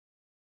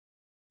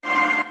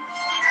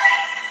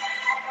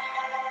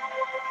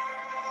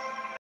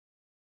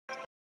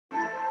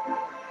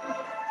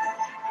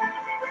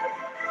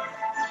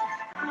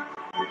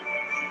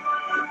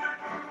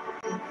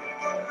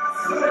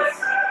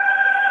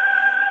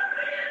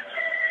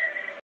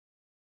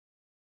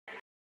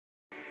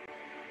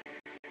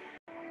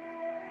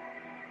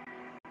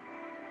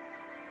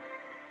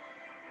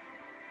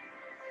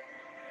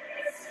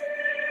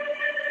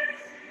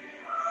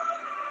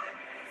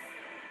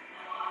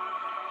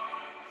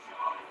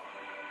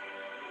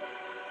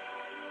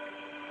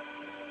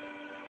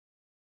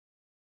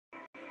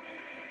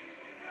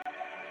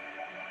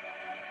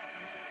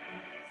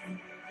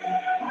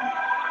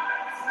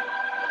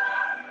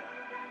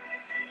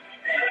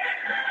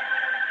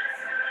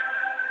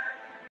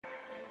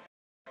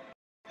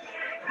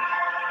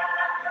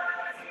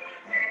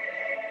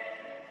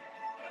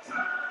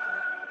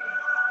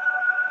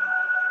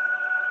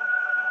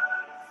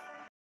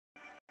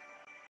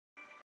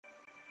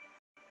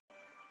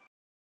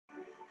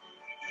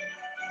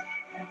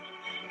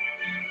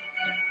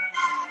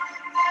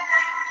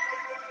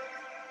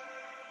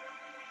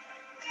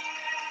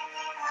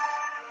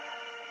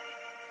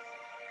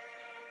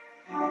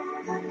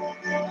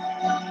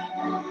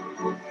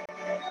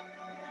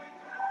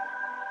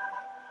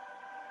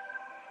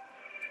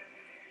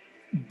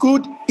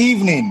Good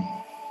evening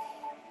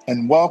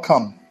and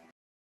welcome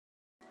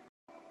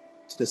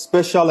to the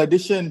special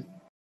edition.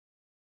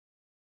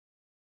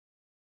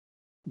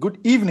 Good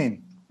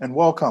evening and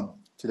welcome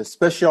to the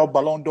special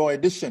Ballon d'Or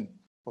edition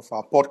of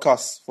our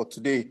podcast for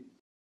today.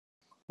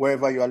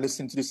 Wherever you are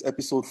listening to this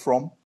episode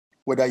from,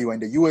 whether you are in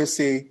the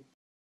USA,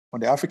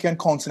 on the African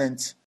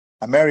continent,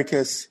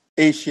 Americas,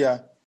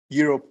 Asia,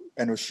 Europe,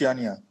 and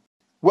Oceania,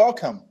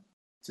 welcome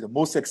to the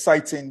most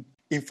exciting,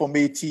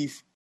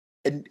 informative,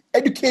 and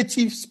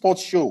educative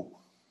sports show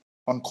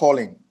on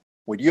Calling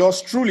with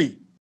yours truly,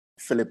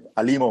 Philip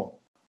Alimo.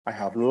 I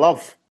have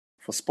love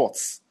for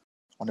sports.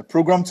 On the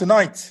program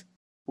tonight,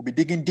 we'll be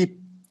digging deep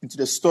into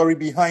the story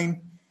behind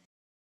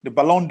the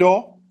Ballon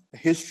d'Or, the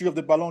history of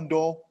the Ballon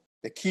d'Or,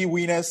 the key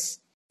winners,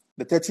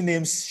 the 30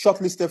 names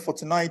shortlisted for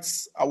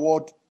tonight's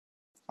awards,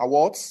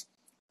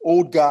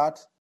 old guard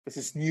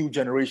versus new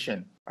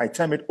generation. I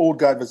term it old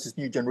guard versus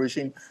new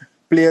generation.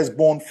 Players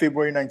born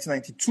February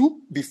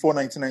 1992,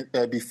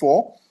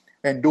 before,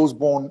 and those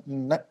born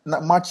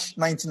March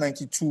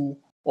 1992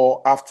 or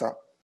after.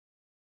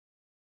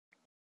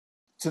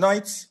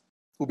 Tonight,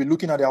 we'll be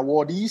looking at the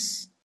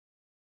awardees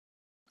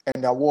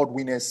and the award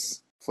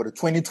winners for the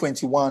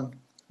 2021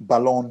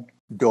 Ballon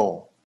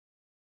d'Or.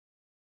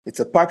 It's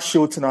a packed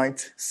show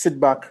tonight. Sit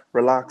back,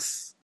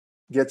 relax,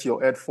 get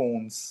your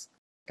headphones,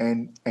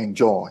 and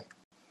enjoy.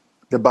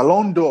 The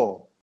Ballon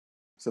d'Or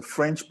is a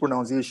French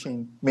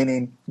pronunciation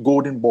meaning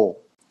golden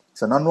ball.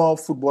 It's an annual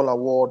football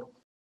award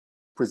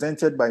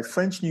presented by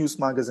French news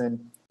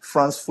magazine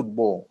France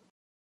Football.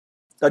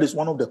 That is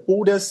one of the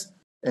oldest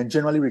and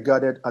generally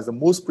regarded as the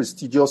most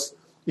prestigious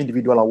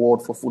individual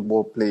award for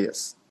football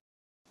players.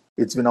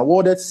 It's been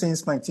awarded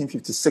since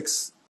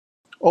 1956,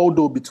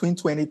 although between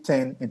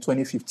 2010 and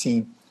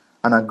 2015,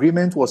 an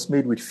agreement was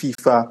made with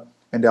FIFA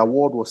and the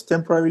award was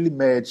temporarily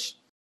merged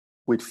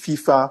with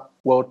FIFA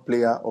World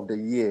Player of the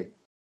Year,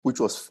 which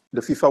was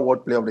the FIFA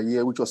World Player of the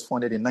Year, which was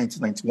founded in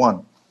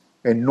 1991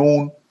 and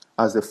known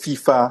as the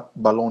FIFA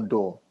Ballon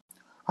d'Or.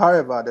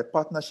 However, the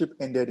partnership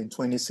ended in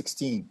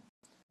 2016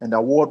 and the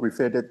award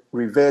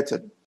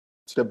reverted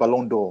to the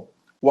Ballon d'Or,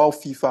 while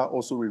FIFA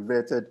also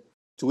reverted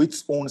to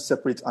its own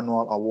separate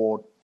annual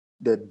award,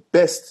 the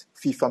Best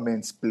FIFA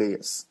Men's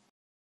Players.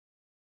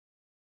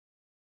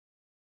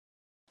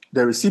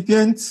 The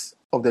recipients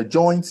of the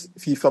joint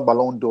FIFA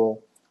Ballon d'Or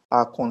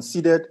are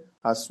considered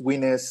as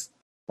winners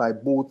by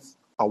both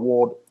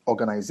award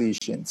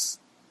organizations.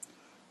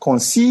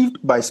 Conceived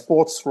by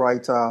sports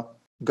writer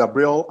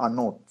Gabriel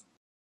Arnault,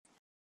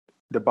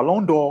 the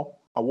Ballon d'Or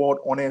award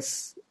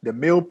honors the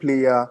male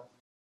player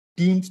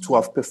deemed to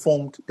have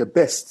performed the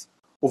best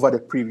over the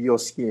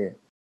previous year,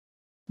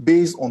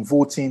 based on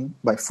voting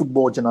by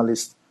football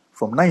journalists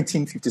from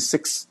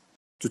 1956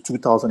 to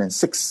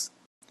 2006.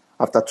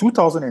 After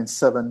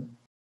 2007,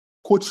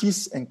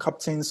 coaches and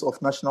captains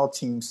of national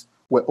teams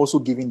were also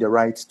given the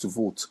right to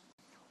vote.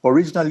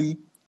 Originally,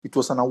 it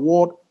was an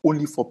award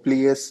only for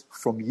players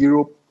from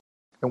Europe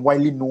and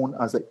widely known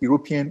as the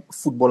European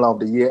Footballer of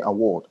the Year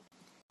Award.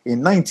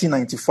 In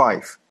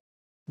 1995,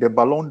 the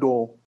Ballon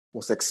d'Or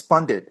was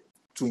expanded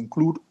to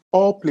include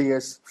all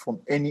players from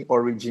any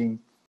origin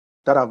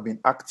that have been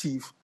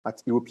active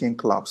at European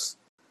clubs.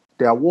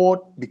 The award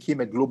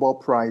became a global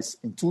prize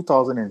in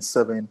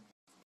 2007,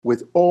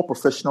 with all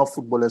professional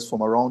footballers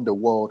from around the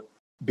world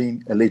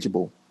being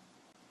eligible.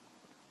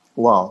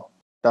 Wow,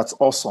 that's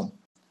awesome.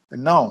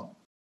 And now,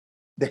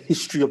 the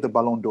history of the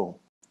Ballon d'Or.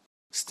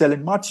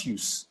 Sterling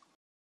Matthews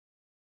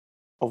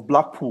of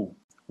Blackpool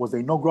was the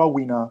inaugural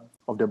winner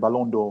of the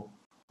Ballon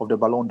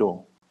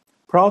d'Or.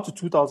 Prior to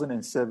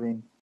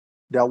 2007,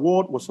 the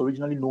award was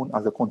originally known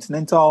as the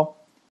Continental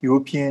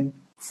European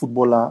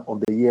Footballer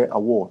of the Year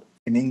Award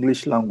in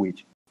English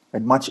language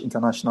and much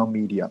international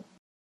media.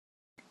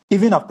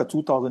 Even after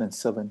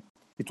 2007,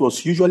 it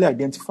was usually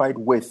identified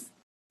with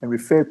and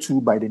referred to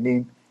by the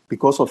name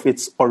because of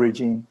its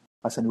origin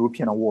as an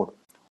European award,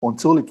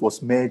 until it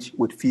was merged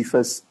with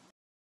FIFA's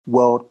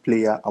World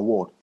Player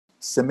Award,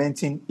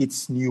 cementing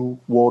its new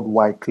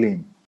worldwide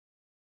claim.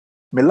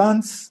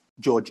 Milan's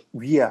George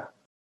Weah,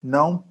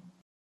 now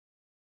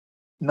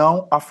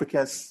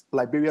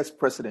Liberia's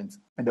president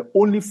and the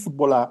only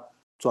footballer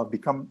to have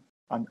become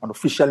an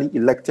officially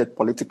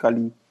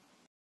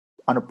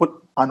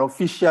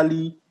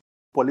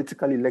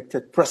politically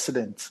elected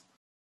president,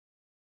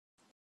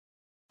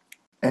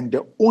 and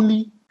the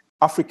only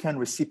African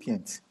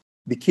recipient,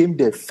 became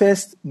the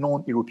first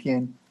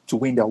non-European to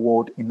win the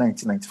award in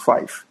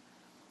 1995,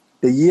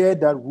 the year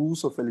that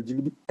rules of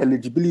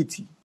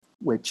eligibility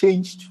were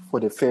changed for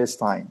the first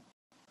time.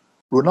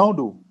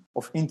 Ronaldo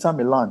of Inter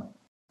Milan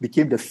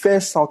became the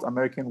first South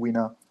American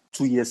winner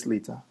 2 years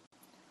later.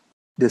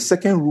 The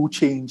second rule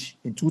change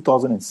in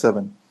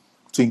 2007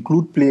 to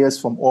include players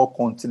from all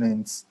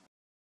continents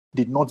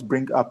did not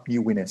bring up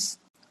new winners,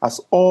 as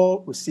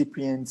all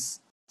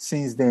recipients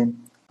since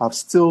then have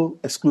still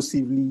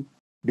exclusively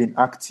been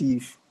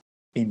active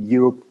in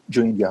Europe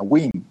during their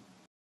reign.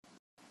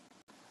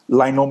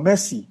 Lionel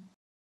Messi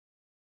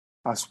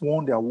has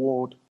won the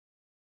award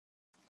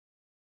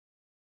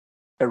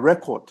a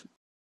record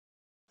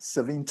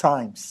 7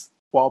 times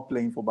while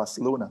playing for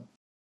Barcelona,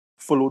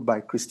 followed by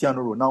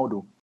Cristiano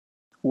Ronaldo,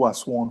 who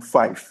has won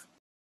 5,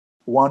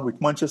 1 with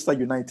Manchester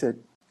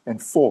United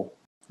and 4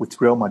 with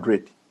Real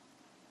Madrid.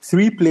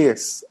 3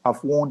 players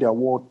have won the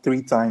award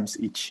 3 times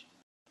each.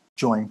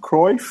 Johan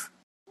Cruyff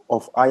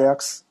of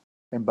Ajax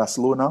and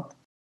Barcelona,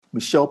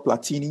 Michel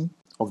Platini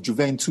of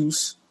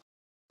Juventus,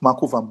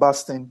 Marco van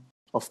Basten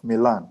of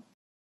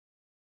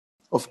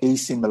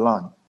AC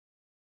Milan.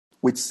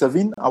 With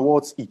 7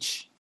 awards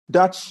each,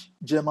 Dutch,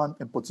 German,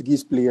 and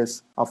Portuguese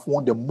players have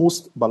won the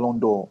most Ballon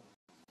d'Or.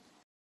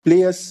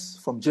 Players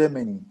from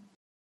Germany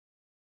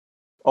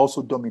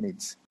also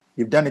dominate.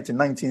 They've done it in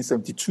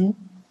 1972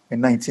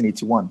 and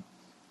 1981,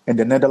 and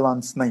the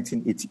Netherlands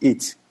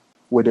 1988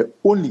 were the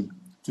only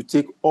to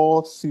take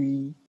all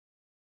 3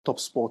 top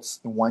spots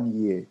in 1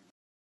 year.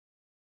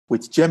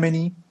 With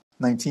Germany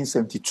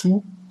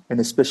 1972 and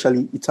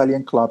especially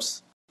Italian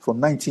clubs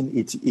from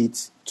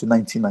 1988 to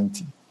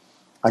 1990,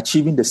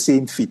 achieving the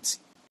same feat,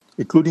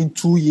 including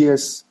 2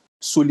 years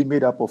solely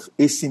made up of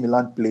AC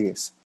Milan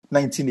players,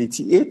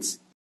 1988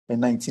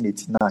 and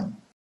 1989.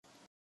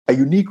 A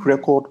unique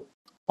record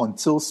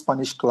until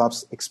Spanish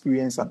clubs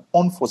experienced an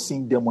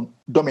unforeseen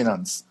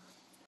dominance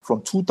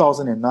from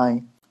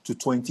 2009 to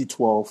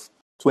 2012,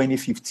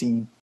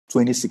 2015,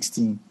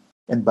 2016,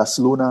 and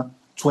Barcelona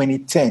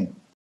 2010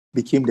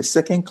 became the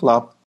second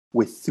club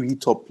with 3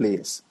 top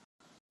players.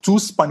 2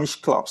 Spanish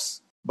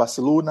clubs,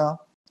 Barcelona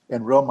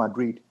and Real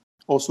Madrid,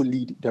 also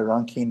lead the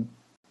ranking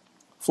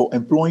for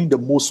employing the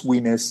most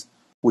winners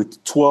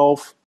with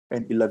 12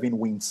 and 11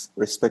 wins,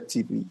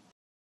 respectively.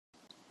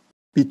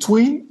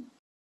 Between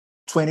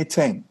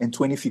 2010 and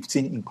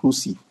 2015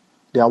 inclusive,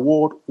 the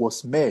award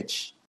was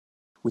merged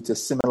with a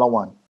similar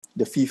one,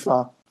 the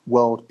FIFA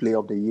World Player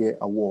of the Year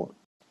award,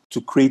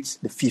 to create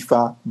the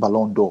FIFA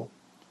Ballon d'Or,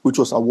 which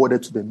was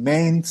awarded to the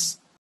men's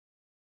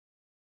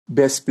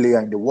best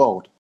player in the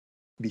world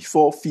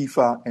before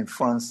FIFA and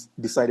France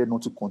decided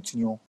not to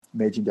continue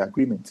merging the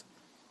agreement.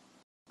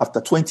 After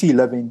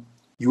 2011,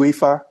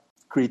 UEFA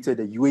created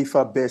the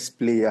UEFA Best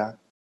Player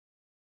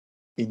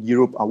in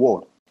Europe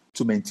award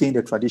to maintain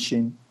the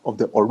tradition of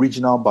the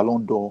original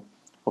Ballon d'Or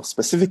of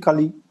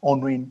specifically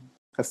honoring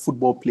a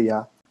football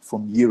player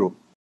from Europe.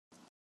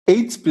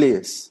 8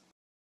 players,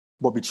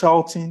 Bobby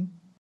Charlton,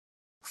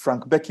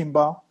 Frank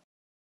Beckenbauer,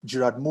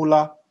 Gerard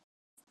Muller,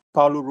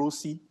 Paolo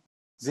Rossi,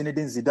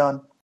 Zinedine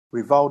Zidane,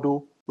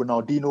 Rivaldo,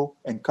 Ronaldinho,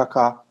 and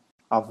Kaká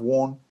have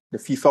won the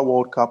FIFA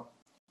World Cup,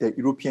 the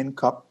European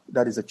Cup,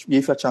 that is the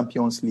UEFA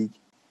Champions League,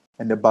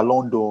 and the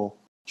Ballon d'Or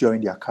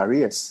during their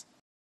careers.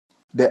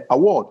 The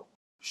award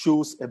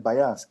shows a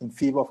bias in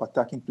favor of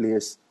attacking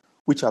players,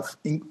 which has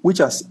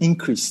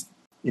increased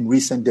in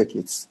recent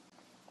decades.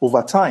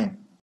 Over time,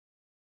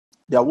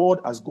 the award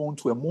has gone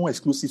to a more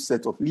exclusive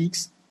set of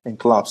leagues and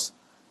clubs.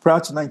 Prior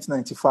to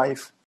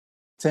 1995,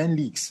 10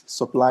 leagues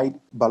supplied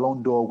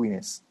Ballon d'Or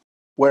winners,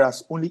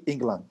 whereas only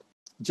England,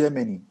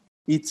 Germany,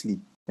 Italy,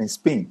 and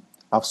Spain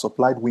have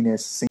supplied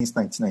winners since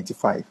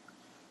 1995.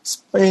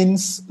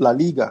 Spain's La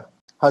Liga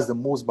has the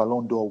most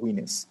Ballon d'Or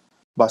winners.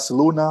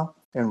 Barcelona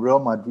and Real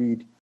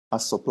Madrid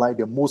have supplied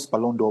the most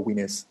Ballon d'Or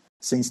winners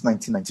since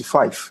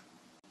 1995.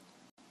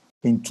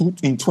 In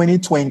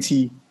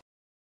 2020,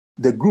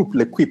 the group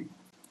L'Equipe,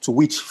 to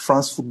which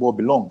France football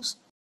belongs,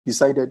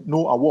 decided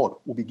no award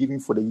will be given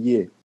for the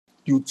year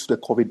due to the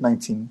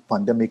COVID-19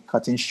 pandemic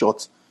cutting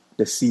short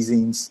the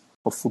seasons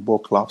of football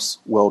clubs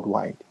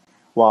worldwide.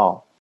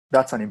 Wow,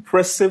 that's an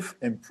impressive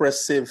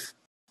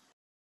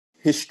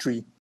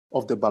history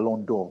of the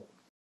Ballon d'Or.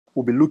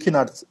 We'll be looking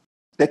at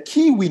the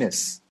key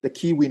winners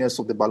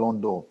of the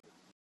Ballon d'Or.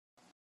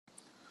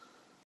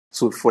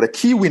 So for the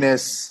key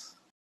winners,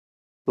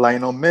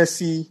 Lionel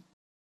Messi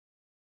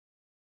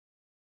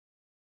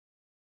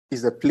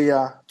is the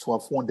player to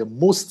have won the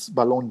most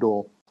Ballon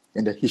d'Or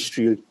in the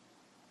history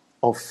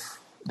of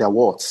the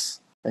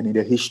awards and in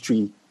the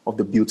history of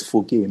the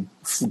beautiful game,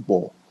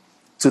 football.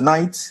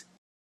 Tonight,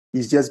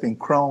 he's just been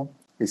crowned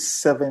his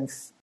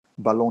 7th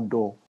Ballon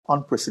d'Or,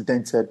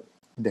 unprecedented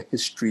in the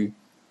history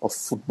of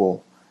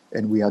football.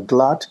 And we are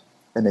glad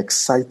and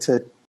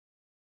excited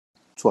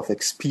to have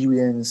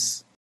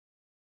experienced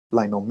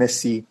Lionel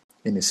Messi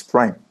in his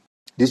prime.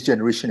 This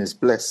generation is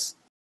blessed.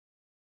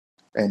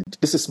 And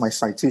this is my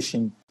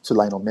citation to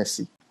Lionel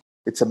Messi.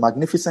 It's a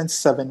magnificent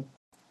 7.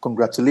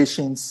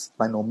 Congratulations,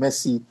 Lionel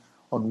Messi,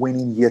 on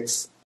winning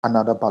yet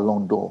another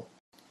Ballon d'Or.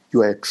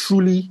 You are a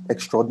truly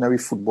extraordinary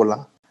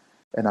footballer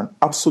and an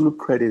absolute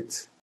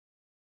credit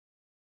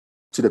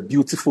to the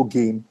beautiful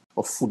game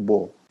of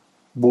football,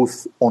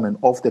 both on and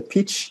off the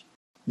pitch.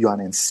 You are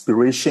an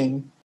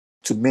inspiration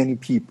to many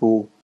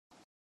people,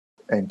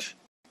 and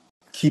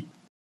keep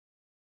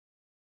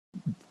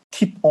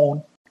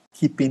on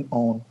keeping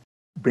on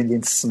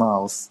bringing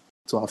smiles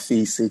to our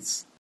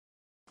faces.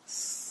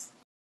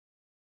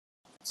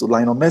 So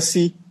Lionel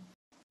Messi,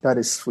 that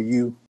is for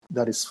you,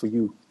 that is for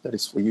you, that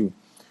is for you.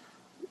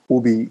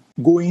 We'll be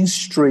going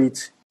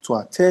straight to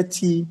our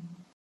 30-man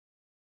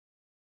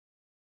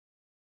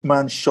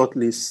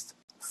shortlist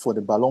for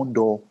the Ballon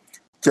d'Or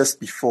just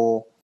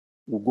before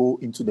we'll go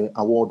into the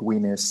award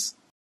winners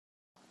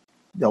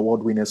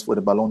for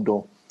the Ballon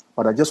d'Or.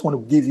 But I just want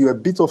to give you a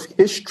bit of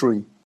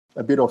history.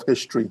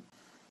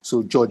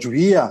 So George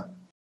Weah,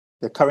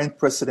 the current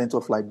president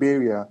of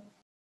Liberia,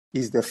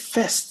 is the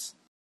first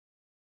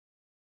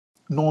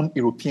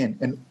non-European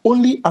and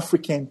only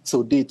African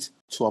till date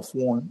to have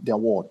won the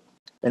award.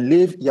 And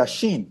Lev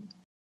Yashin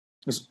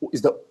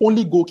is the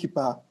only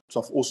goalkeeper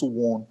to have also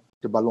won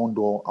the Ballon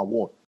d'Or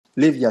award.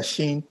 Lev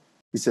Yashin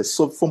is a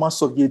former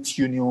Soviet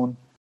Union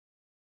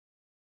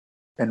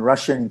and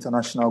Russian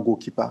international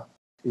goalkeeper.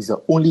 He's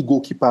the only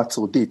goalkeeper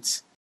till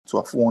date to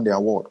have won the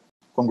award.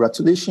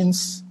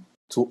 Congratulations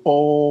to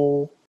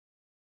all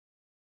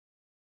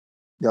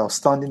the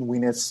outstanding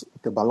winners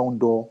of the Ballon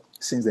d'Or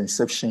since the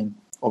inception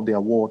of the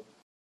award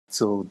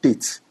till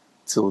date.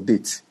 So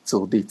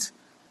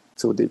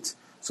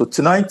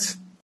tonight,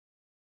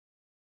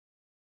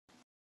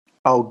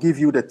 I'll give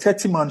you the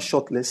 30-man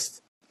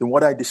shortlist in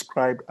what I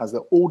described as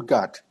the old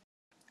guard,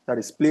 that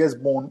is players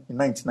born in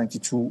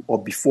 1992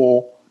 or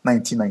before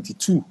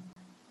 1992.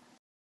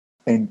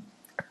 And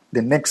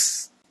the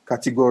next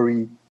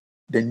category,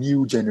 the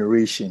new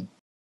generation.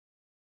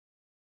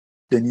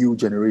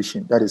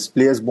 That is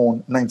players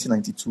born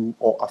 1992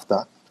 or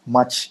after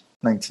March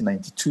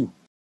 1992.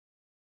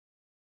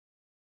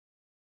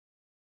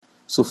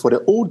 So for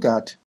the old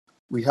guard,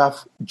 we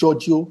have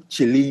Giorgio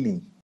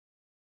Chiellini.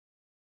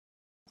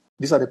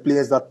 These are the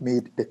players that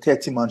made the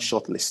 30-man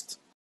shortlist.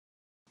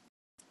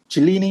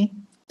 Chiellini,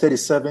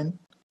 37,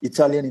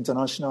 Italian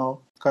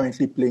international,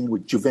 currently playing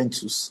with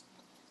Juventus.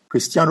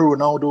 Cristiano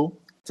Ronaldo,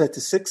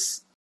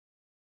 36,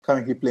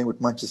 currently playing with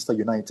Manchester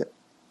United.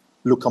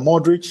 Luka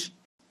Modric,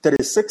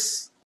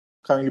 36,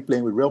 currently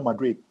playing with Real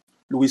Madrid.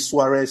 Luis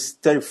Suarez,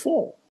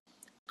 34,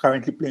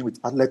 currently playing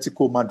with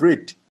Atletico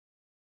Madrid.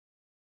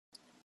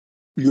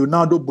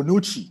 Leonardo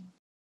Bonucci,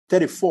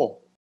 34,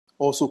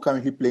 also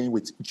currently playing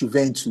with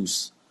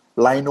Juventus.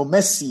 Lionel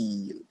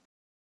Messi,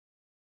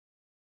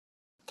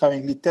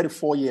 currently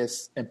 34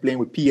 years and playing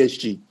with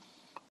PSG.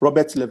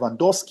 Robert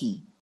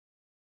Lewandowski,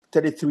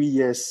 33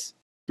 years,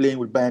 playing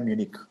with Bayern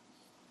Munich.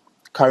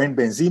 Karim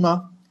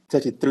Benzema,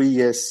 33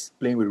 years,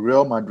 playing with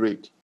Real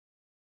Madrid.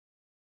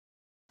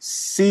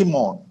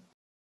 Simon,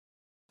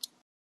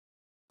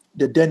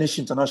 the Danish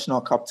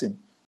international captain,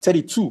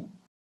 32,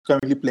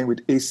 currently playing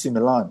with AC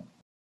Milan.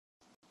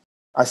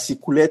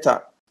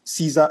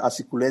 Cesar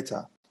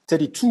Azpilicueta,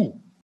 32,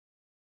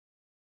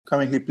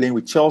 currently playing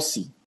with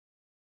Chelsea.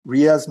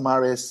 Riyad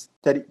Mahrez,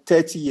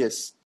 30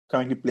 years,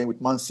 currently playing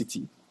with Man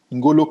City.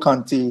 N'Golo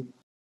Kante,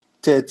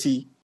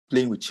 30,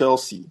 playing with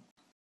Chelsea.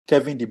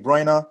 Kevin De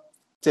Bruyne,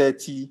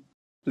 30,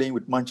 playing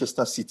with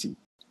Manchester City.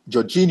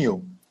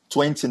 Jorginho,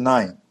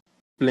 29,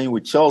 playing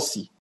with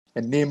Chelsea.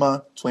 And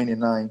Neymar,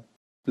 29,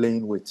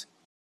 playing with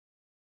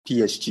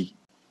PSG.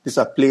 These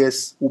are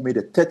players who made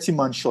a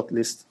 30-man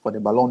shortlist for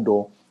the Ballon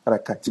d'Or that are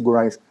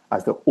categorized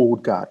as the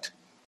old guard.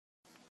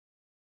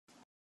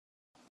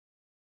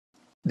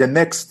 The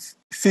next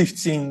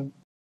 15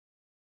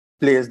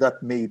 players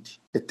that made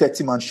the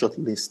 30-man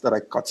shortlist that I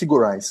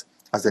categorize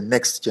as the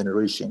next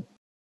generation.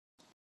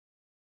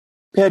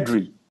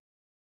 Pedri,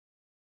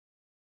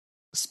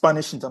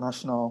 Spanish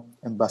international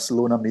and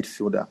Barcelona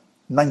midfielder,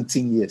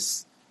 19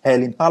 years.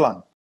 Erling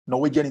Haaland,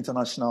 Norwegian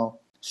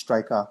international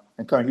striker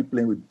and currently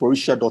playing with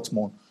Borussia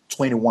Dortmund,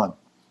 21.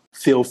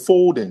 Phil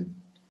Foden,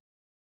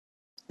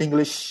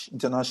 English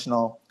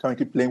international,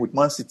 currently playing with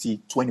Man City,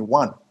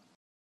 21.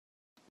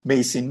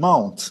 Mason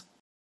Mount,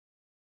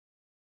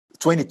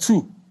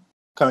 22,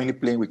 currently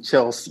playing with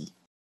Chelsea.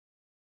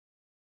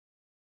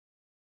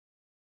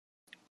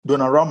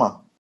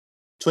 Donnarumma,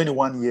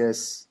 21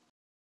 years,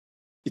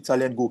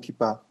 Italian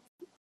goalkeeper,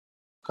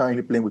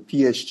 currently playing with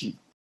PSG.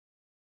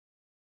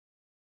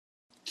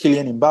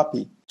 Kylian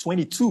Mbappe,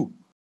 22,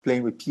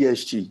 playing with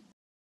PSG.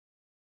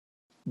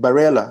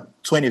 Barella,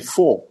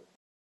 24,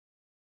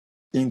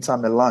 Inter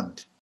Milan.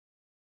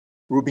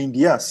 Ruben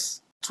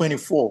Dias,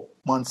 24,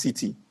 Man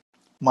City.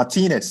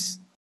 Martinez,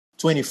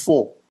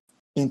 24,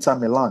 Inter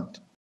Milan.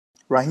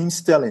 Raheem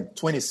Sterling,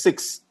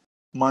 26,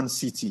 Man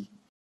City.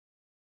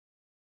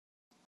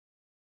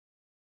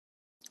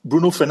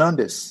 Bruno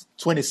Fernandes,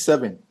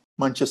 27,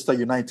 Manchester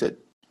United.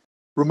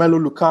 Romelu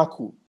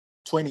Lukaku,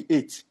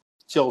 28,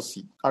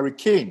 Chelsea. Harry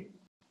Kane,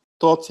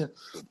 Tottenham,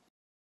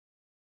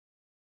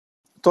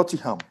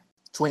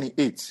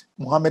 28.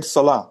 Mohamed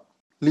Salah,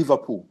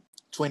 Liverpool,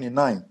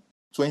 29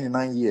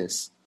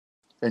 years.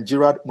 And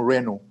Gerard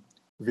Moreno,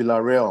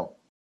 Villarreal,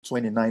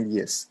 29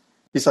 years.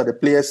 These are the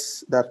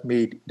players that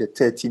made the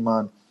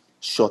 30-man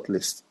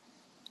shortlist.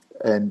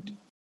 And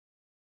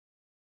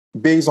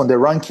based on the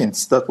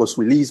rankings that was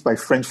released by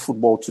French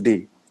Football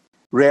today,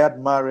 Riyad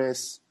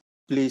Mahrez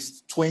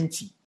placed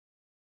 20th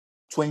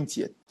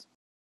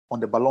on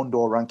the Ballon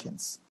d'Or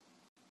rankings.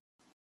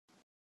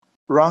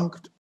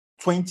 Ranked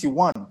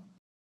 21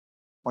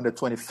 on the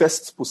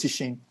 21st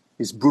position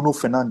is Bruno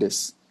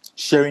Fernandes,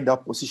 sharing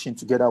that position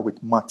together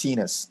with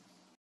Martinez.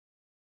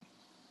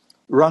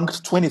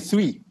 Ranked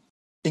 23,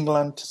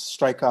 England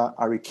striker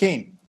Harry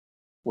Kane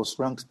was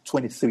ranked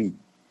 23.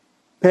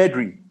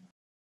 Pedri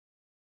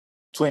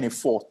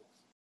 24th.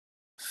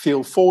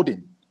 Phil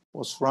Foden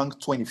was ranked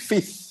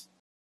 25th.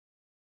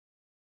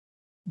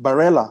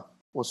 Barella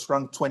was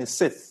ranked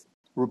 26th.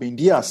 Ruben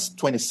Dias,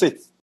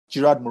 26th.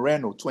 Gerard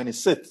Moreno,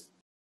 26th.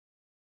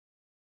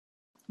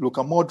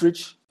 Luka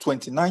Modric,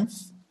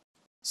 29th.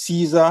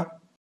 Cesar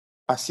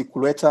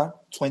Azpilicueta,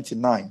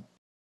 29th.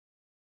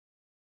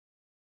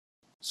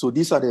 So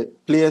these are the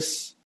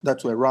players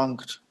that were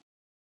ranked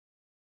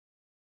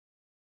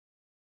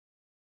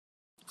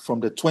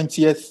from the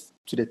 20th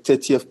to the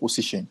 30th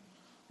position.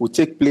 We'll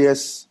take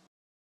players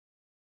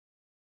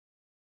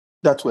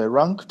that were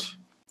ranked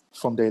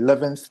from the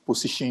 11th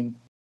position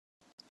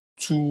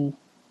to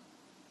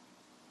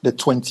the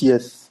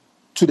 20th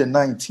to the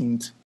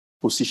 19th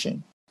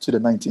position.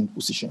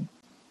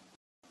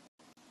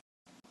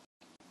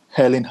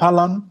 Erling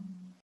Haaland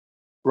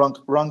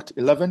ranked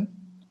 11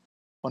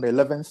 on the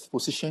 11th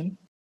position.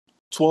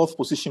 12th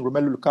position,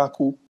 Romelu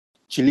Lukaku.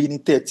 Chiellini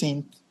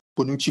 13th.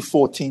 Bonucci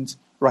 14th.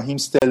 Raheem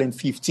Sterling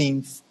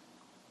 15th.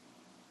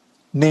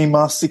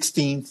 Neymar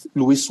 16th.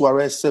 Luis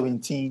Suarez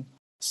 17th.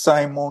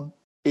 Simon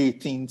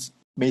 18th.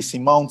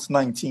 Mason Mount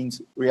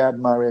 19th. Riyad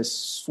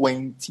Mahrez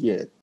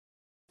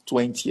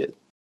 20th.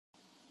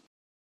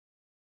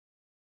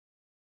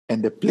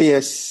 And the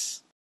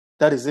players,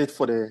 that is it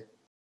for the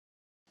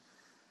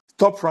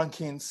top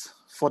rankings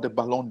for the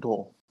Ballon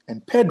d'Or.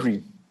 And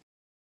Pedri,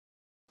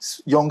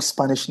 young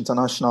Spanish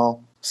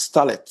international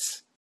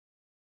starlet,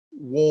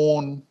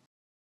 won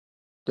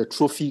the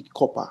Trophy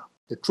Copa.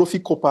 The Trophy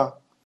Copa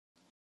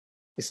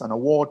is an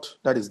award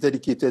that is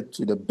dedicated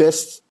to the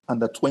best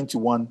under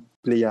 21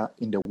 player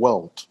in the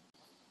world.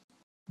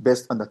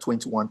 Best under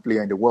 21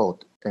 player in the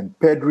world. And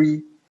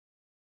Pedri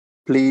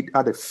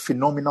had a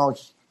phenomenal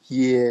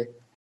year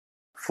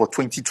for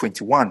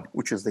 2021,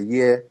 which is the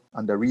year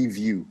under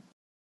review.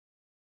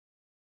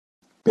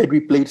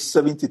 Pedri played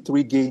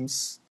 73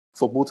 games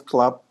for both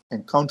club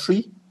and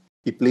country.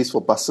 He plays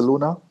for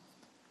Barcelona.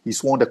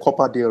 He's won the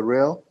Copa del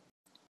Rey.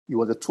 He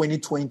was the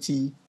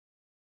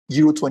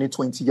Euro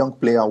 2020 Young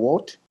Player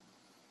Award.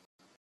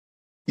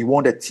 He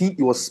won the team.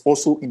 He was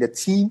also in the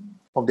Team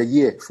of the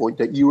Year for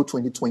the Euro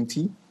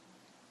 2020. He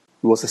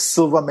was a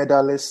silver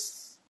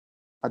medalist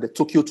at the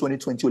Tokyo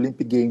 2020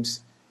 Olympic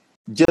Games.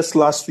 Just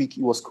last week,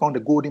 he was crowned the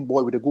Golden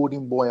Boy with the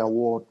Golden Boy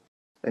Award.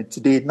 And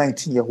today,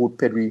 19-year-old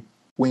Pedri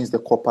wins the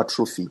Copa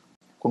Trophy.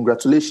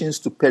 Congratulations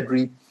to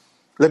Pedri.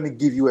 Let me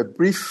give you a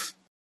brief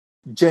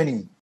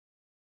journey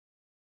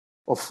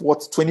of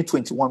what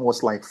 2021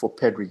 was like for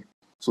Pedri.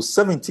 So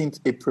 17th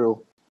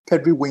April,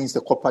 Pedri wins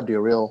the Copa del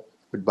Rey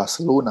with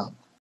Barcelona.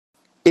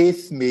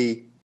 8th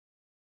May,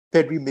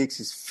 Pedri makes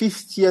his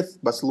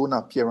 50th Barcelona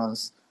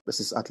appearance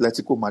versus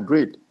Atletico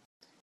Madrid.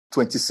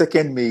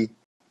 22nd May,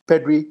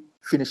 Pedri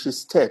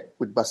finishes third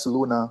with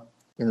Barcelona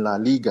in La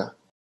Liga.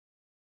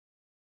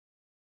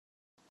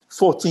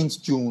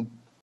 14th June,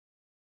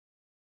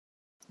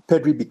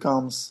 Pedri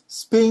becomes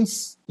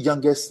Spain's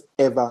youngest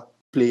ever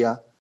player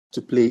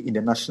to play in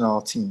the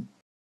national team.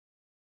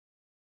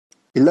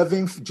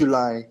 11th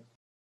July,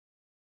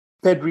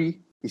 Pedri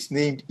is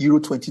named Euro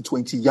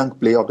 2020 Young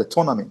Player of the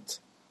Tournament.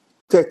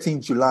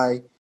 13th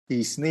July,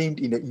 he is named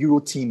in the Euro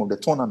team of the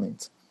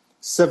tournament.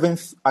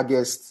 7th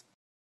August,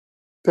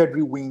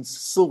 Pedri wins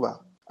silver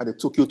at the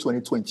Tokyo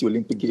 2020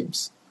 Olympic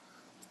Games.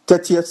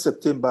 30th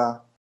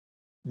September,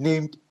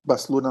 named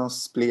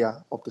Barcelona's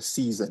Player of the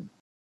Season.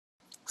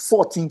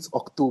 14th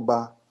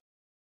October,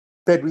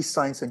 Pedri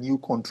signs a new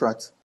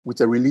contract with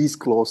a release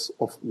clause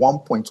of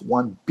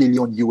 $1.1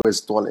 billion.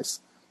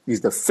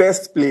 He's the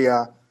first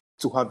player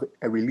to have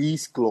a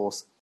release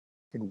clause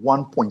in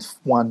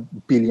 $1.1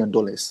 billion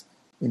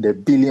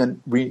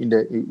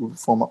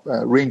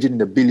ranging in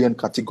the billion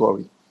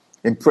category.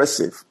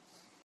 Impressive.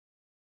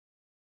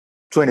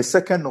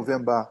 22nd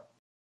November,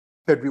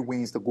 Pedri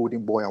wins the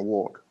Golden Boy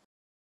Award.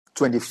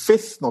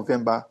 25th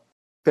November,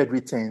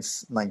 Pedri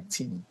turns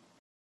 19.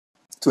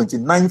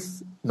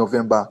 29th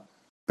November,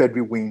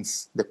 Pedri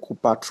wins the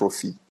Copa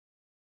Trophy.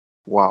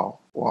 Wow.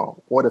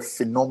 What a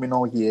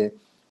phenomenal year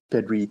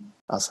Pedri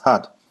has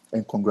had.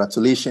 And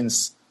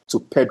congratulations to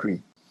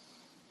Pedri.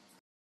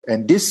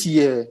 And this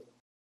year,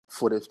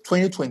 for the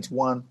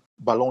 2021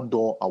 Ballon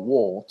d'Or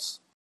Awards,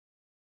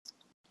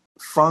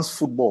 France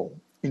Football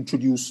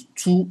introduced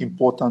two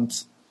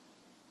important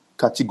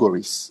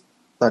categories.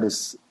 That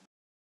is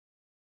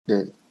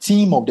the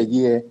Team of the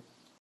Year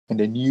and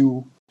the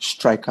New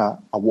Striker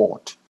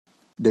Award.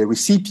 The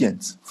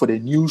recipient for the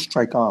New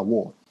Striker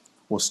Award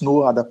was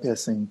no other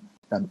person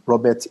than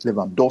Robert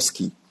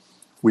Lewandowski.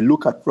 We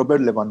look at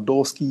Robert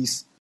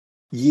Lewandowski's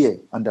year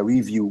under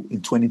review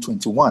in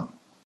 2021.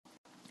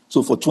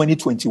 So for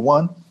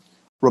 2021,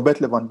 Robert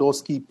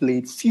Lewandowski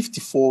played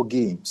 54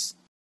 games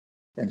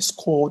and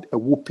scored a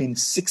whopping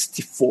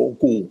 64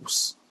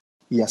 goals.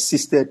 He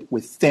assisted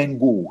with 10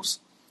 goals.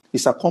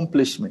 His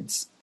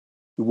accomplishments: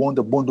 he won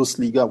the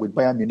Bundesliga with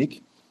Bayern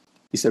Munich.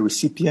 He's a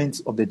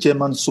recipient of the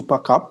German Super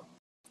Cup,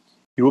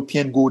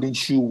 European Golden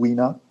Shoe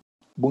winner,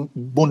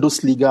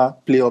 Bundesliga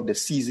Player of the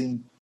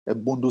Season, a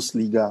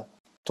Bundesliga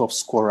Top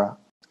Scorer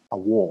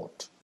Award.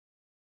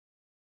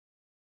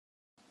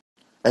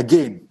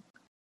 Again,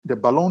 the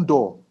Ballon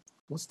d'Or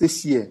was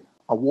this year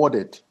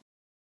awarded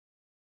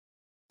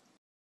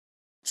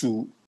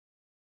to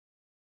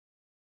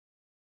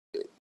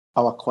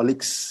our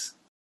colleagues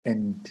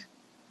and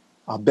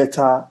our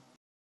better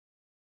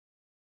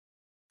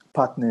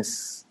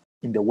partners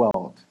in the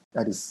world.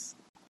 That is,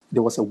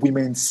 there was a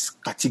women's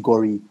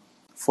category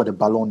for the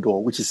Ballon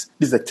d'Or, this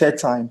is the third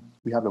time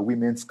we have a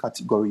women's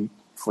category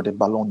for the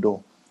Ballon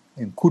d'Or.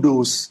 And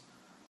kudos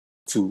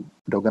to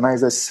the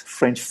organizers,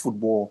 French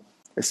football,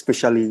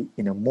 especially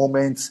in a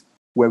moment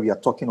where we are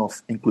talking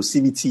of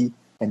inclusivity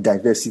and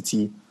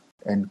diversity.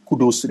 And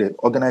kudos to the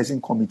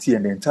organizing committee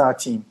and the entire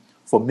team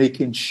for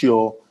making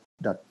sure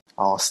that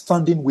our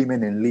outstanding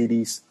women and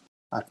ladies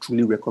are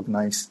truly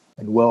recognized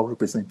and well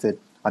represented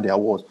at the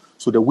awards.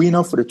 So the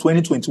winner for the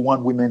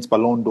 2021 Women's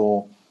Ballon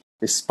d'Or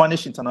is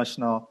Spanish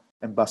international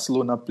and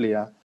Barcelona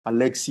player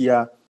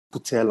Alexia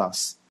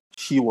Putellas.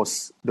 She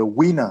was the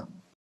winner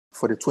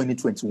for the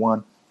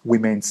 2021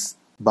 Women's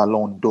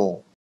Ballon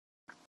d'Or.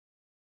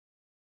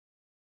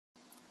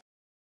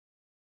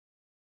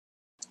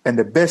 And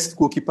the Best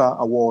Goalkeeper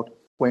Award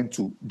went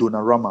to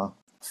Donnarumma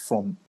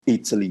from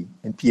Italy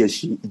and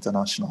PSG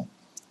International.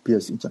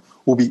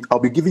 I'll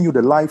be giving you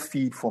the live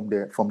feed from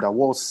the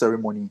awards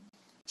ceremony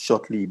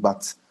shortly,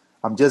 but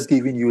I'm just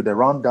giving you the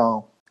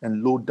rundown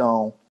and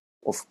lowdown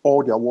of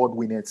all the award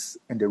winners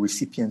and the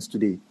recipients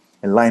today.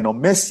 And Lionel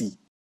Messi,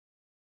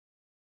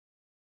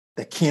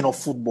 the king of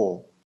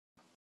football,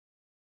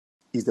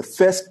 is the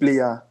first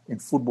player in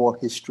football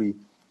history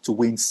to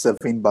win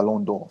 7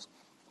 Ballon d'Ors.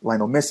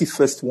 Lionel Messi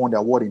first won the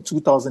award in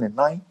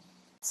 2009,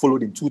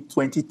 followed in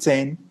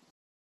 2010,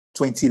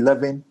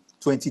 2011,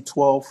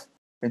 2012,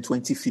 and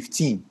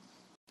 2015.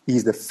 He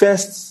is the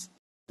first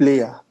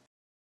player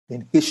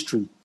in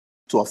history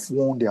to have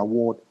won the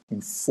award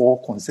in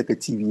 4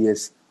 consecutive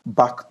years,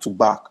 back to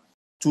back,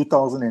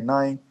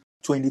 2009,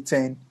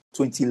 2010,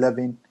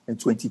 2011, and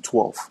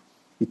 2012.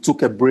 He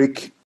took a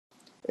break,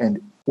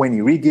 and when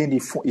he regained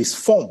his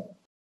form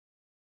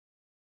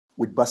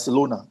with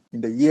Barcelona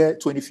in the year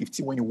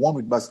 2015, when he won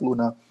with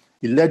Barcelona,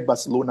 he led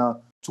Barcelona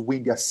to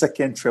win their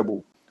second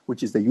treble,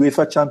 which is the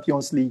UEFA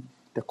Champions League,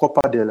 the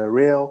Copa del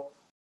Rey,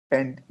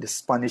 and the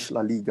Spanish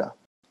La Liga.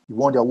 He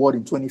won the award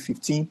in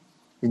 2015,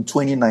 in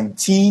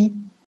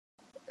 2019,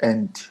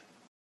 and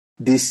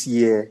this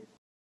year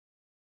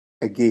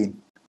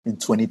again in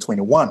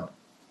 2021.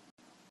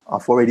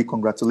 I've already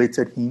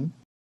congratulated him,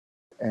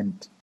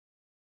 and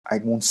I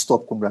won't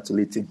stop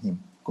congratulating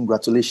him.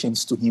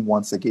 Congratulations to him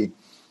once again.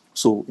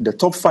 So in the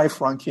top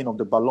 5 ranking of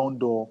the Ballon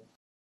d'Or,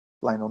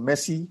 Lionel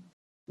Messi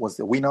was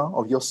the winner,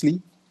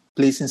 obviously.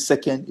 Placing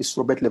second is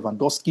Robert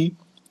Lewandowski.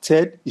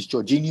 Third is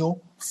Jorginho.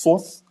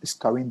 Fourth is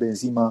Karim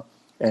Benzema.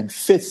 And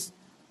fifth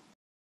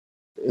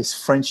is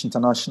French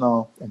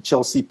international and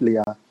Chelsea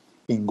player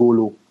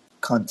N'Golo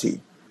Kante.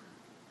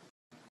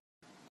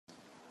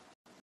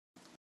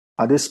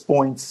 At this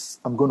point,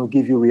 I'm going to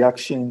give you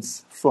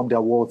reactions from the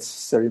awards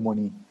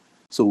ceremony.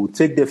 So we'll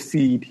take the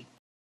feed,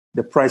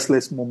 the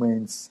priceless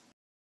moments.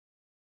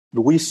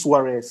 Luis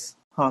Suarez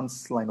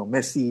hands Lionel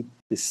Messi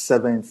his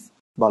 7th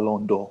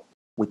Ballon d'Or.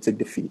 We take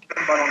the feed.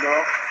 Ballon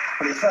d'Or.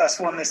 Well, he first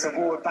won this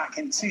award back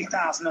in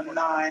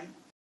 2009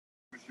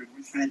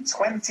 and in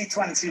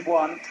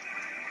 2021.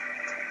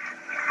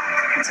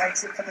 He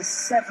takes it for the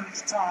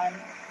 7th time.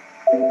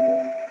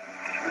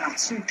 Now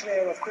 2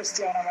 clear of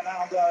Cristiano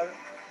Ronaldo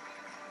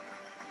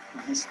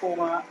and his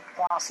former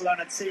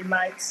Barcelona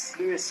teammates.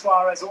 Luis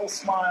Suarez all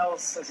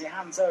smiles as he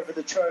hands over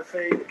the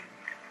trophy.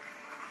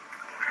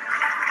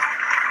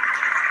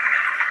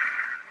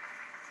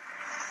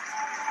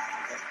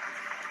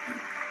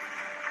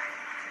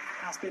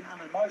 Has been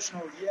an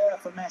emotional year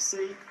for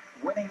Messi,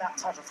 winning that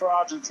title for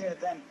Argentina,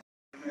 then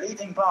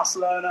leaving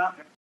Barcelona.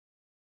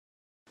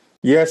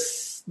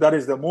 Yes, that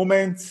is the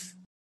moment.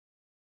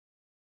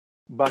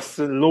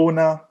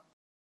 Barcelona,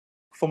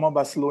 former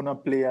Barcelona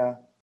player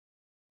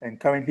and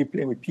currently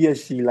playing with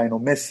PSG, Lionel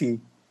Messi,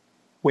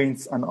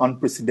 wins an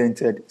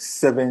unprecedented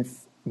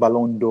 7th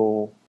Ballon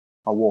d'Or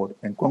award.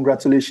 And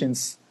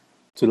congratulations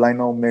to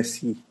Lionel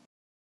Messi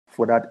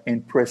for that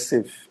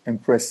impressive,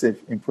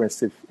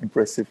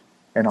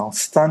 and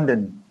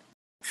outstanding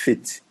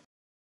feat.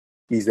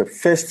 He's the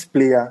first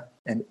player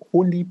and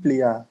only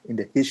player in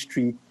the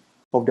history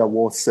of the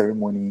award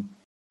ceremony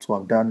to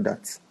have done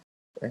that.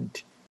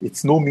 And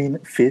it's no mean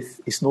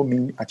feat, it's no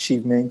mean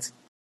achievement.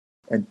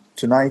 And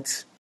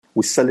tonight,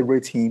 we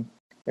celebrate him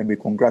and we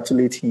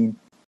congratulate him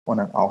on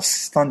an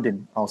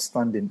outstanding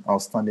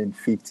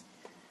feat.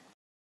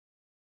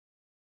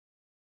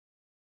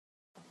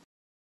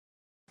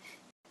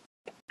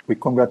 We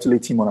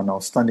congratulate him on an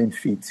outstanding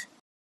feat.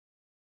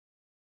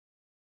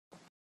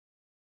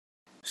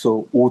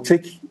 So we'll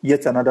take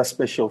yet another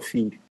special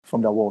feed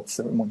from the award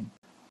ceremony.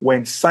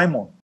 When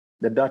Simon,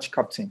 the Dutch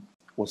captain,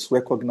 was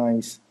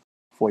recognized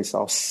for his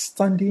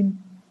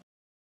outstanding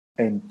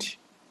and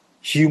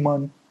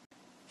humane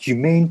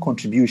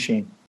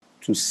contribution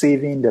to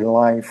saving the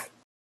life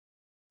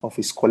of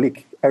his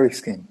colleague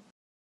Eriksen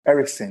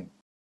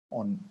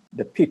on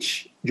the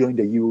pitch during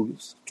the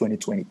Euros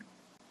 2020.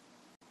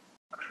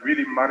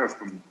 really matters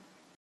to me.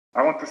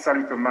 I want to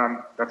salute a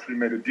man that really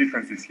made a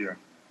difference this year.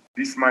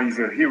 This man is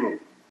a hero.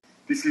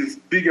 This is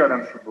bigger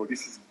than football.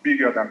 This is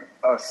bigger than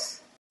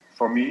us.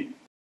 For me,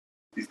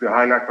 it's the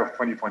highlight of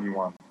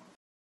 2021.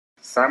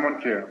 Simon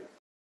Kjær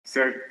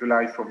saved the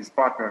life of his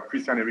partner,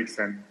 Christian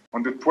Eriksen,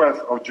 on the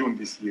 12th of June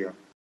this year.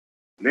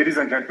 Ladies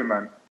and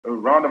gentlemen, a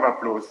round of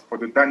applause for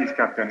the Danish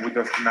captain with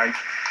us tonight,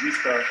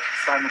 Mr.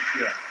 Simon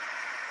Kjær.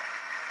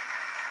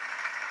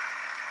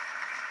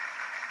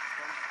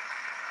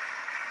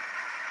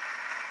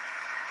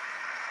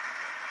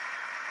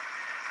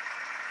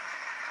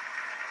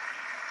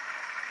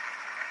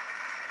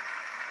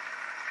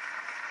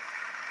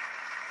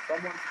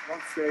 Someone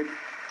once said,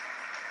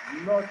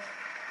 not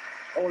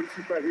all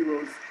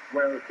superheroes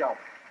wear a cap.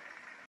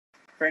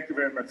 Thank you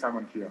very much,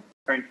 Simon Kjær.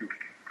 Thank you.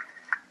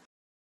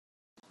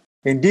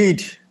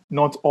 Indeed,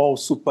 not all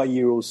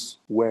superheroes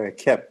wear a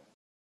cap.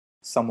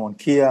 Simon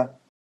Kjær,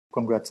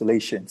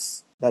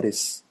 congratulations. That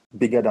is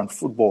bigger than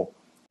football.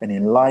 And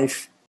in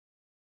life,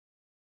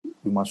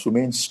 we must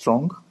remain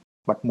strong,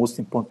 but most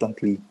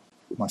importantly,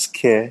 we must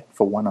care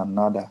for one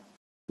another.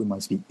 We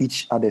must be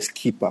each other's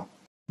keeper.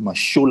 We must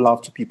show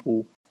love to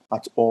people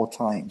at all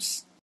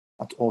times,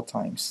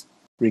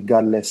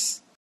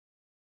 regardless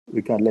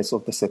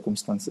of the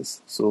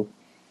circumstances. So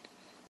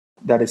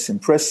that is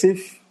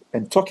impressive.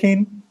 And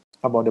talking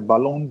about the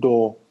Ballon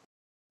d'Or,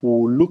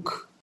 we'll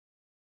look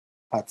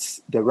at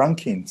the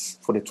rankings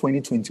for the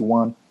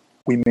 2021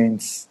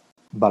 Women's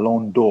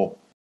Ballon d'Or.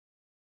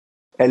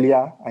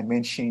 Earlier, I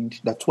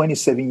mentioned that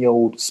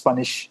 27-year-old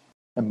Spanish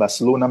and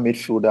Barcelona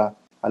midfielder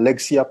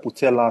Alexia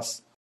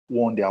Putellas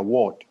won the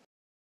award.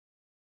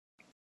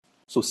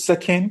 So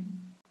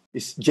second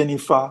is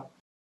Jennifer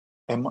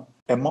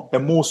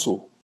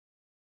Hermoso,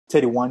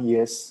 31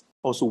 years,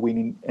 also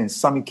winning, and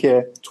Sami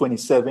Kjær,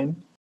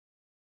 27,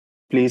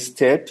 placed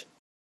third.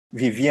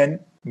 Vivienne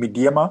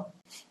Miedema,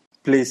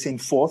 placing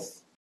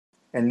fourth.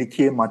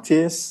 Enrique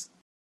Martins,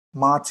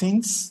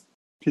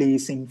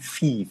 placing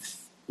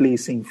fifth.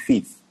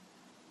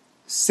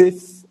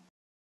 Sixth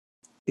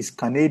is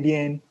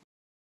Canadian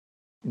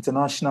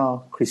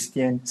international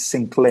Christian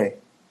Sinclair,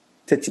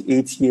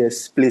 38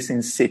 years,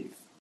 placing sixth.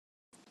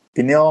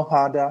 Pinel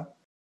Harder,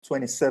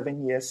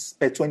 29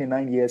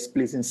 years,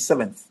 placing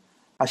seventh.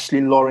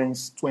 Ashley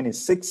Lawrence,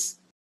 26,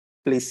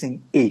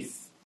 placing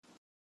eighth.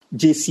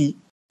 Jessie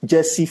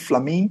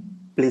Flaming,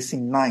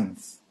 placing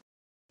ninth.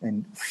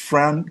 And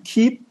Fran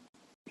Keep,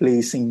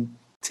 placing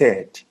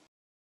third.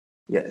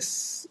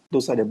 Yes,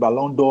 those are the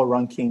Ballon d'Or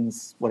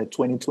rankings for the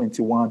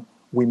 2021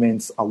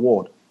 Women's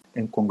Award.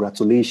 And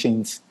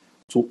congratulations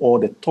to all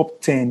the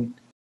top 10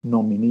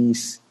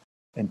 nominees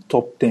and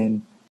top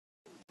 10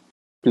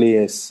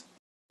 players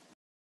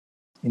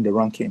in the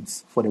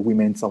rankings for the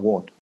Women's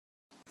Award.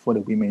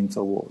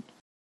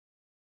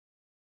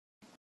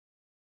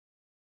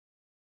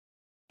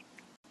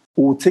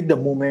 We'll take the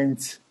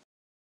moment.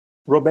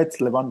 Robert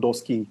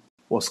Lewandowski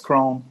was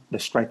crowned the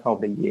striker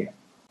of the year.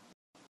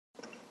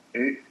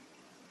 Et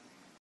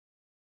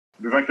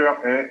le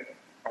vainqueur est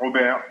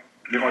Robert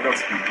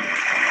Lewandowski.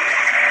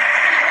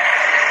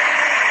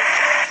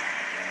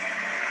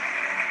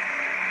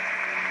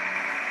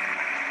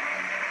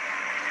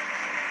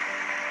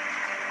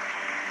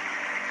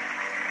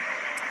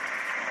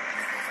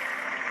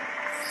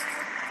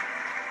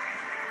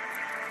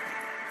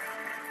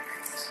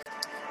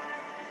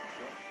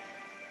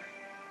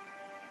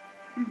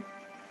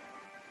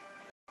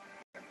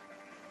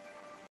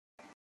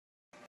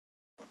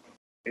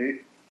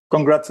 Et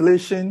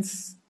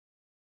Congratulations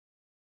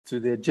to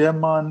the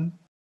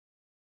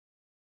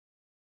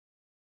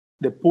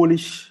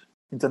Polish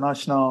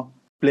international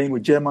playing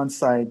with German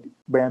side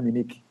Bayern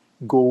Munich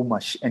goal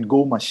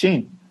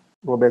machine,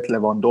 Robert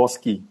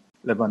Lewandowski.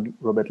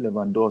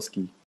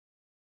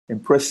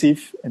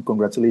 Impressive, and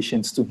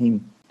congratulations to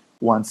him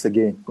once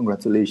again.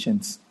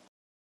 Congratulations.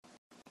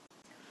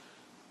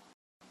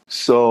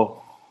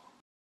 So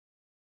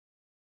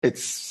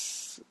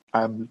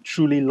I'm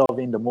truly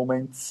loving the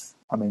moments.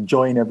 I'm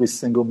enjoying every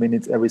single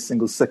minute, every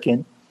single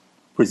second,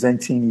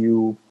 presenting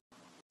you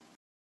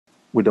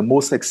with the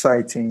most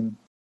exciting,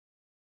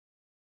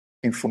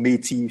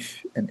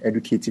 informative, and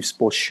educative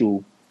sports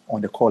show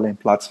on the Call-In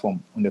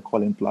platform.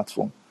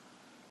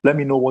 Let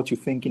me know what you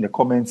think in the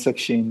comment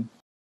section.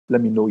 Let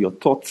me know your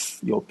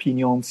thoughts, your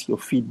opinions, your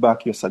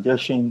feedback, your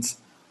suggestions,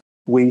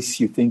 ways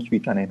you think we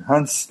can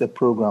enhance the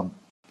program.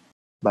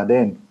 But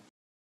then,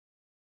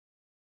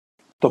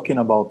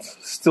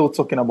 still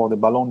talking about the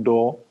Ballon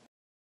d'Or,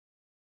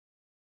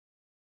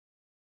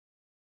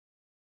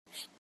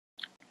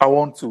 I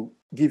want to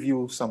give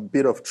you some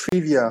bit of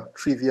trivia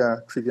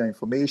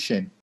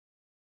information.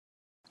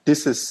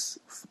 This is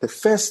the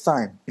first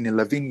time in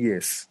 11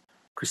 years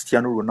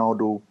Cristiano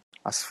Ronaldo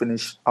has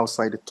finished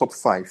outside the top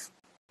 5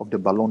 of the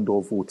Ballon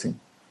d'Or voting.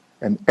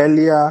 And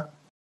earlier,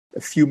 a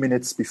few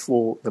minutes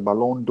before the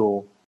Ballon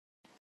d'Or,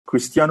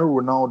 Cristiano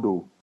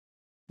Ronaldo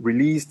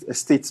released a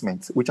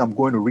statement, which I'm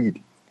going to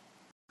read,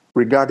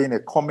 regarding a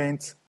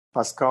comment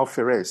Pascal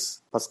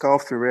Ferrez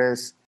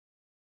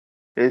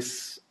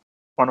is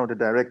one of the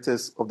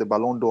directors of the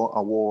Ballon d'Or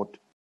award,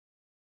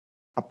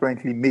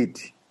 apparently made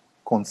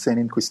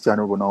concerning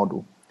Cristiano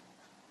Ronaldo,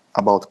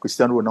 about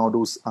Cristiano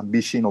Ronaldo's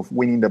ambition of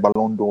winning the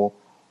Ballon d'Or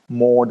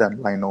more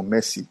than Lionel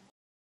Messi.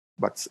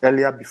 But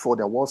earlier, before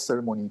the award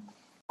ceremony,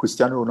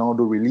 Cristiano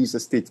Ronaldo released a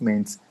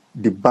statement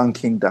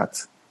debunking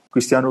that.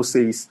 Cristiano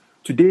says,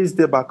 today's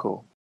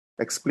debacle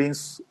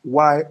explains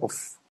why of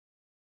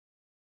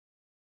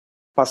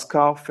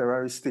Pascal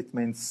Ferrari's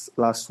statements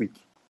last week,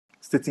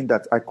 stating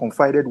that I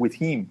confided with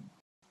him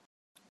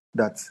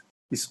that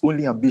his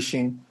only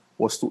ambition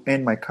was to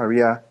end my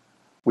career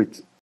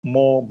with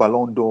more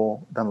Ballon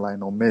d'Or than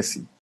Lionel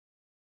Messi.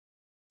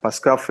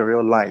 Pascal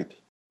Ferrari lied,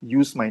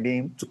 used my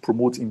name to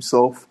promote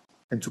himself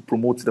and to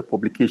promote the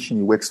publication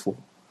he works for.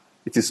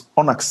 It is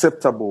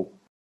unacceptable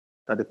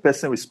that the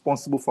person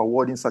responsible for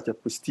awarding such a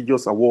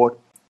prestigious award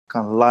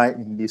can lie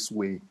in this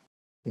way,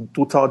 in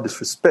total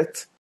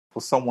disrespect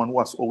for someone who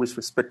has always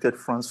respected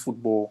France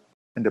football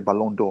and the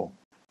Ballon d'Or,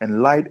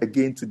 and lied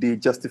again today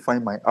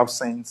justifying my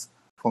absence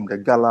from the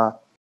gala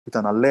with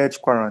an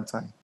alleged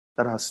quarantine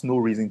that has no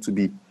reason to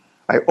be.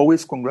 I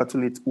always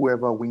congratulate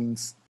whoever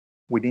wins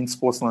within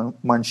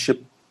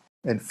sportsmanship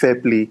and fair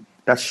play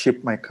that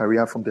shaped my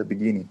career from the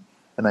beginning.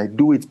 And I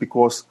do it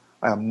because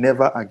I am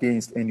never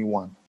against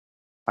anyone.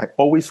 I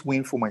always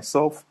win for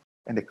myself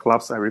and the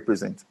clubs I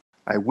represent.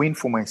 I win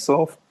for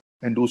myself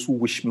and those who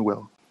wish me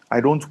well.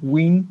 I don't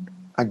win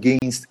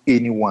against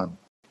anyone.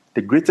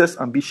 The greatest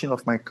ambition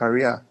of my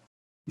career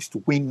is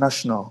to win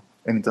national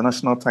and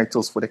international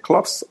titles for the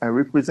clubs I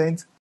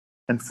represent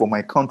and for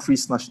my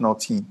country's national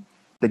team.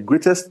 The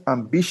greatest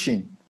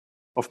ambition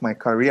of my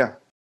career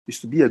is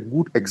to be a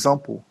good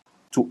example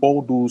to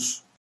all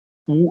those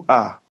who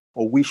are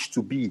or wish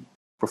to be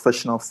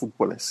professional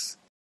footballers.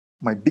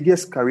 My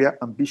biggest career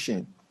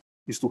ambition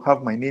is to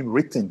have my name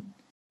written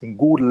in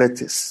gold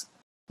letters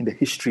in the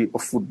history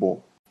of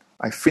football.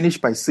 I finish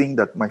by saying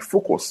that my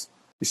focus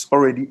is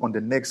already on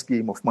the next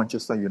game of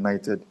Manchester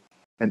United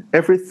and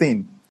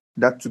everything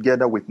that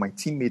together with my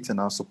teammates and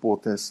our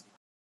supporters,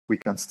 we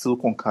can still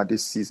conquer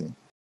this season.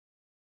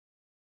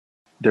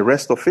 The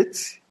rest of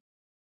it,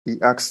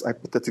 he asks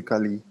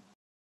hypothetically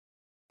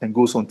and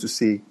goes on to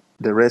say,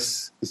 the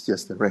rest is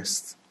just the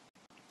rest.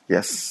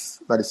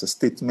 Yes, that is a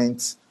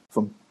statement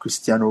from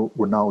Cristiano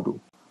Ronaldo.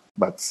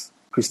 But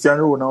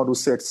Cristiano Ronaldo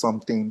said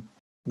something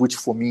which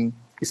for me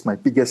is my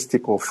biggest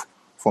takeoff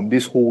from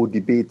this whole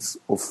debate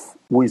of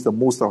who is the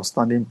most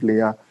outstanding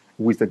player,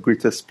 who is the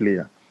greatest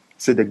player. He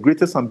said, the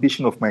greatest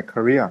ambition of my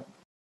career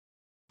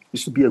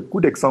is to be a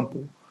good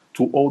example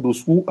to all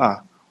those who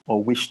are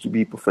or wish to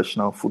be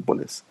professional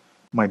footballers.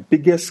 My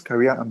biggest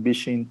career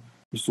ambition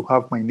is to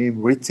have my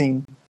name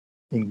written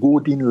in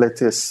golden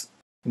letters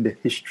in the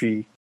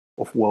history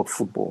of world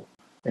football.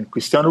 And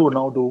Cristiano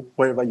Ronaldo,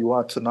 wherever you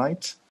are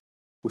tonight,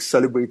 we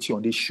celebrate you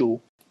on this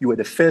show. You were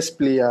the first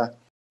player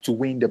to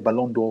win the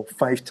Ballon d'Or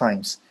 5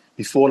 times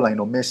before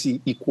Lionel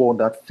Messi equaled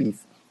that feat,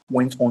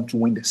 went on to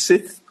win the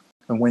 6th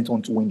and went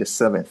on to win the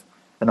 7th.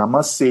 And I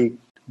must say,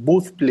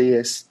 both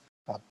players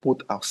are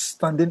both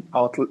outstanding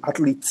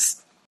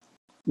athletes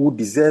who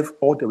deserve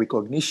all the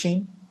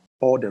recognition,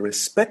 all the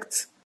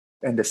respect,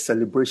 and the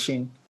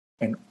celebration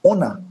and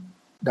honor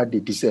that they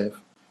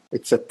deserve.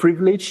 It's a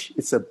privilege,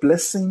 it's a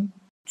blessing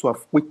to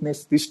have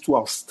witnessed these two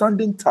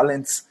outstanding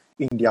talents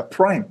in their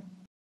prime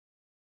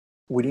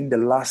within the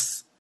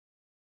last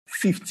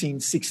 15,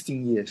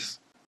 16 years.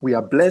 We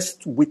are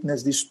blessed to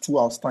witness these two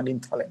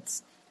outstanding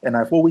talents. And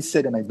I've always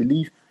said, and I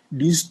believe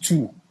these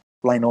two,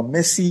 Lionel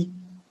Messi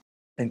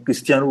and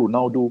Cristiano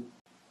Ronaldo,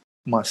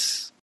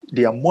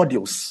 they are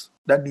models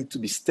that need to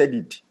be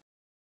studied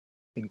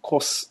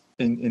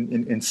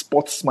in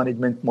sports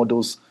management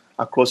models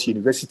across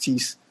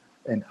universities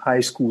and high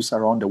schools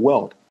around the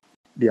world.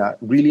 They are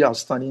really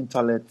outstanding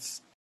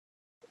talents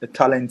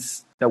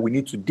that we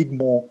need to dig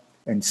more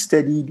and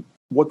study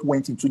what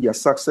went into their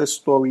success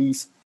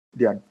stories,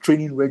 their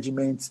training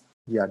regimens,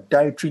 their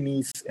dietary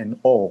needs and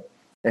all,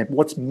 and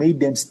what made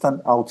them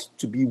stand out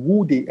to be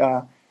who they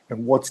are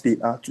and what they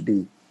are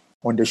today.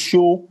 On the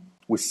show,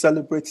 we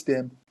celebrate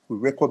them, we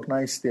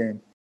recognize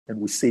them, and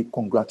we say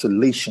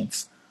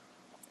congratulations.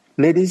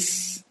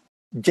 Ladies,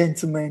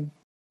 gentlemen,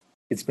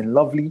 it's been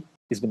lovely,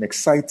 it's been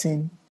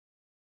exciting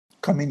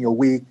coming your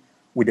way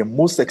with the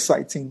most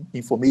exciting,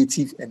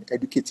 informative, and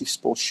educative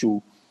sports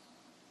show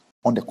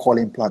on the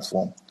Calling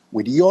platform.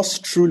 With yours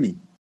truly,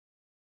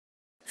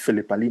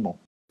 Philip Alimo.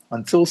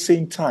 Until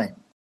same time,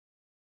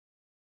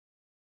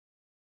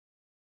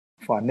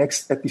 for our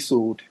next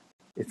episode,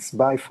 it's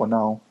bye for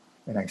now.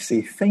 And I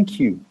say thank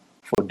you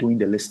for doing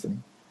the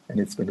listening. And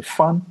it's been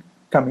fun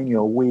coming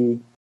your way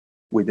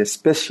with a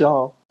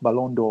special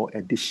Ballon d'Or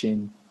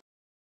edition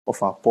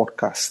of our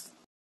podcast.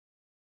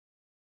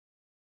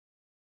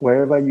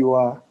 Wherever you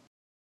are,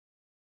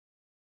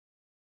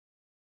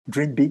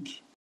 dream big,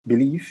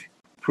 believe,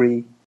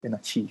 pray, and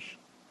achieve.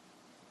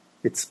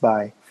 It's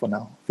bye for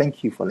now.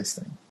 Thank you for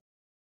listening.